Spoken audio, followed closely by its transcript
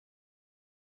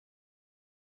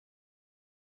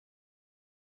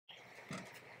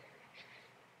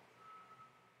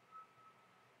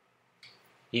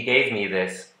He gave me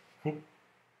this.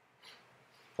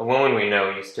 A woman we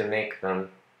know used to make them,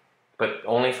 but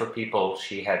only for people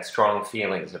she had strong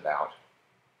feelings about.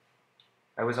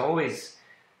 I was always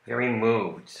very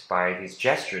moved by these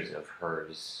gestures of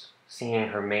hers, seeing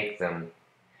her make them.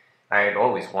 I had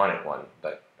always wanted one,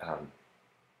 but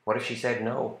what if she said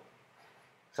no?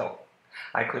 So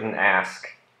I couldn't ask.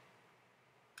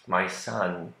 My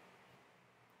son,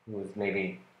 who was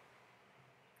maybe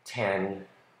 10,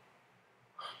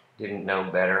 didn't know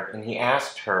better, and he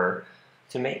asked her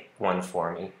to make one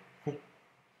for me.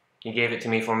 He gave it to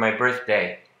me for my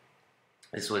birthday.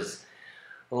 This was,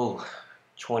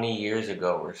 20 years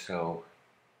ago or so.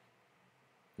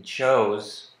 It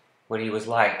shows what he was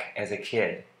like as a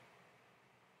kid.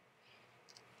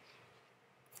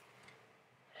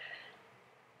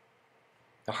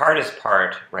 The hardest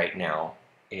part right now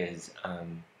is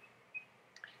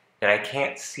that I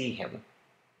can't see him.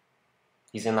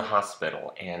 He's in the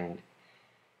hospital, and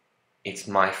it's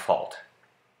my fault.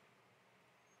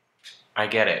 I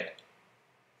get it.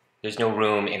 There's no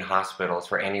room in hospitals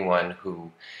for anyone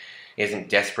who isn't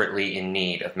desperately in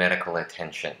need of medical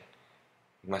attention.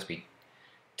 It must be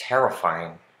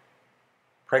terrifying.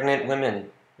 Pregnant women,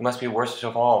 it must be worst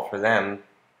of all for them,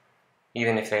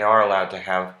 even if they are allowed to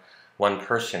have one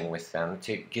person with them,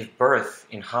 to give birth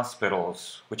in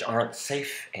hospitals which aren't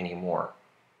safe anymore.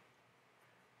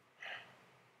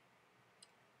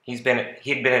 He'd been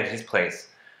at his place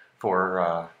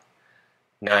for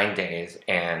 9 days,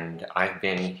 and I've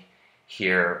been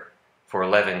here for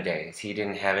 11 days. He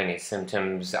didn't have any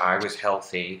symptoms. I was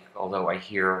healthy, although I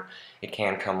hear it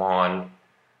can come on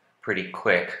pretty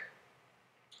quick.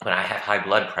 But I have high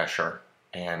blood pressure,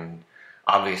 and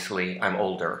obviously I'm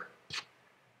older.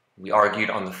 We argued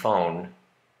on the phone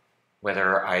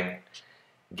whether I'd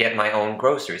get my own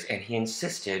groceries, and he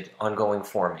insisted on going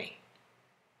for me,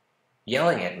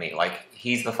 yelling at me like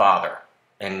he's the father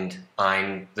and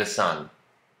I'm the son.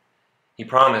 He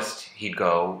promised he'd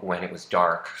go when it was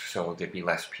dark so there'd be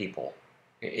less people.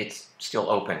 It's still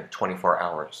open 24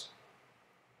 hours.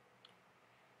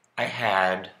 I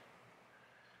had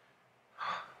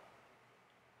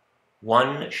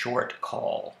one short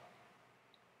call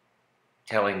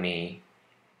telling me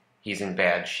he's in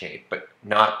bad shape, but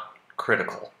not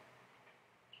critical.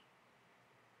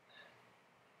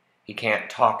 He can't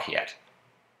talk yet.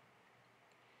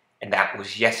 And that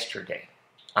was yesterday.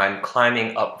 I'm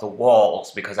climbing up the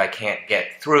walls because I can't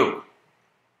get through.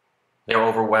 They're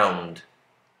overwhelmed.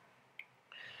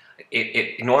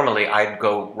 Normally, I'd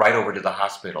go right over to the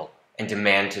hospital and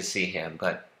demand to see him,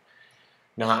 but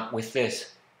not with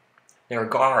this. There are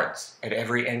guards at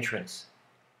every entrance.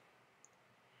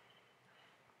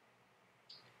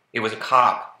 It was a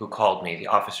cop who called me. The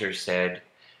officer said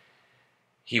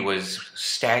he was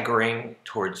staggering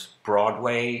towards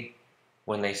Broadway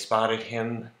when they spotted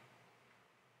him.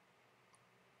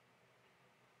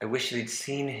 I wish they'd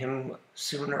seen him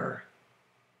sooner.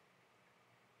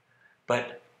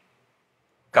 But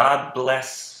God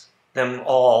bless them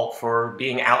all for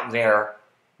being out there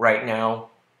right now.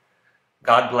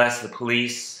 God bless the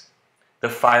police, the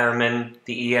firemen,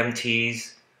 the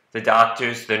EMTs, the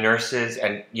doctors, the nurses,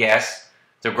 and yes,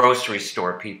 the grocery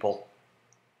store people.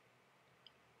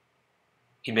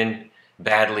 He'd been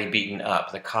badly beaten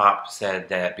up. The cop said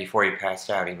that before he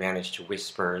passed out, he managed to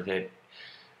whisper that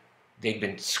they'd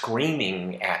been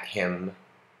screaming at him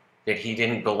that he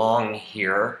didn't belong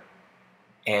here,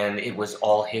 and it was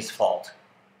all his fault.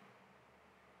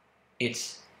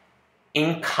 It's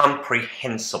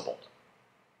incomprehensible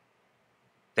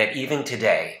that even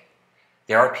today,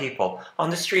 there are people on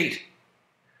the street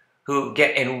who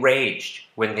get enraged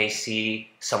when they see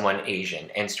someone Asian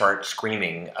and start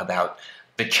screaming about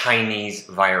the Chinese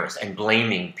virus and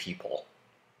blaming people.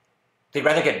 They'd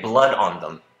rather get blood on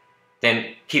them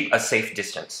than keep a safe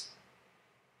distance.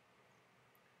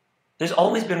 There's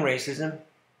always been racism.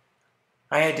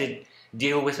 I had to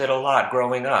deal with it a lot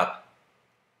growing up,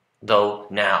 though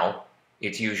now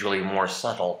it's usually more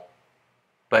subtle.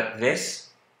 But this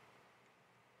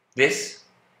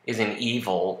is an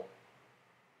evil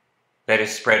that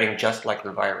is spreading just like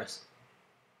the virus.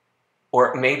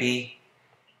 Or maybe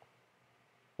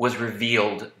was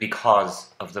revealed because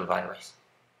of the virus.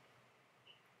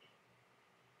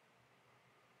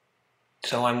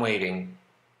 So I'm waiting.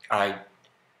 I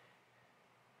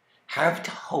have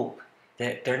to hope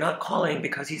that they're not calling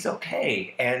because he's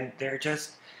okay and they're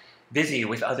just busy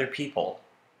with other people.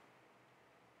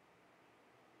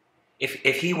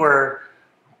 If he were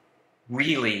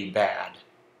really bad,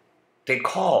 they'd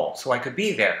call so I could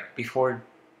be there before.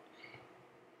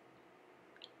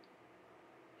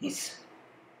 He's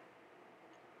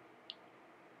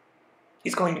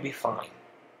He's going to be fine.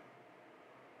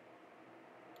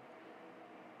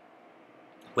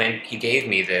 When he gave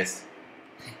me this,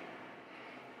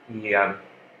 he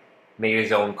made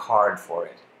his own card for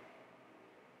it.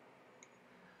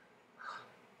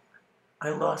 I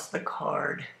lost the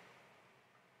card.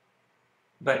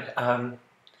 But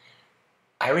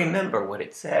I remember what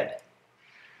it said.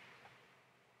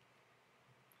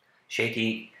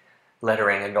 Shaky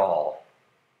lettering and all.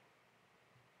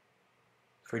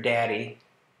 For Daddy,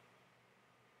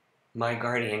 my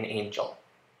guardian angel.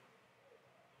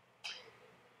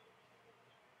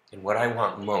 And what I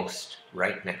want most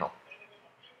right now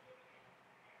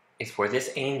is for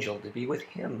this angel to be with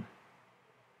him.